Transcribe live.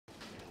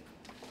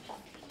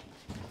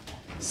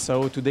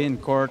So today in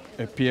court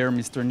appear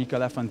Mr.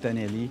 Nicholas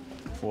Fontanelli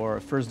for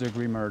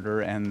first-degree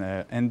murder and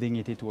ending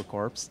it to a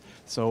corpse.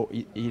 So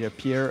he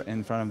appeared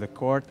in front of the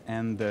court,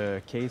 and the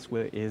case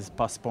is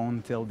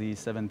postponed till the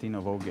 17th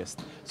of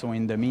August. So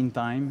in the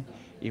meantime,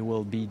 he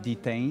will be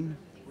detained.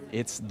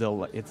 It's the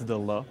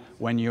law.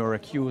 When you're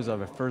accused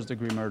of a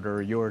first-degree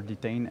murder, you're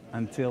detained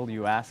until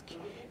you ask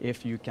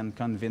if you can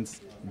convince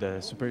the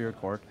Superior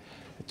Court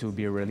to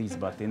be released.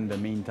 But in the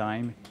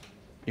meantime,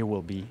 he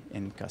will be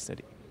in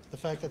custody. The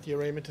fact that the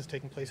arraignment is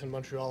taking place in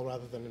Montreal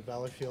rather than in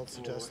Valleyfield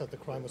suggests that the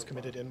crime was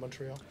committed in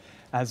Montreal?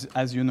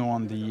 As you know,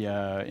 on the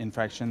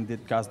infraction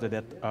did cause the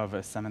death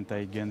of Samantha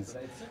Higgins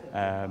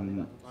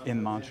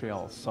in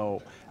Montreal.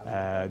 So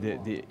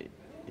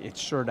it's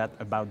sure that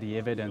about the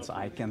evidence,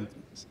 I can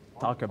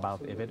talk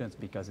about evidence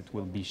because it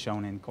will be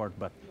shown in court.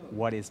 But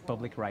what is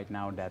public right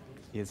now that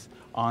is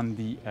on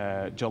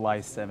the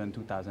July 7,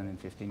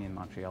 2015 in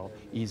Montreal,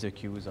 is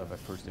accused of a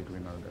first-degree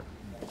murder.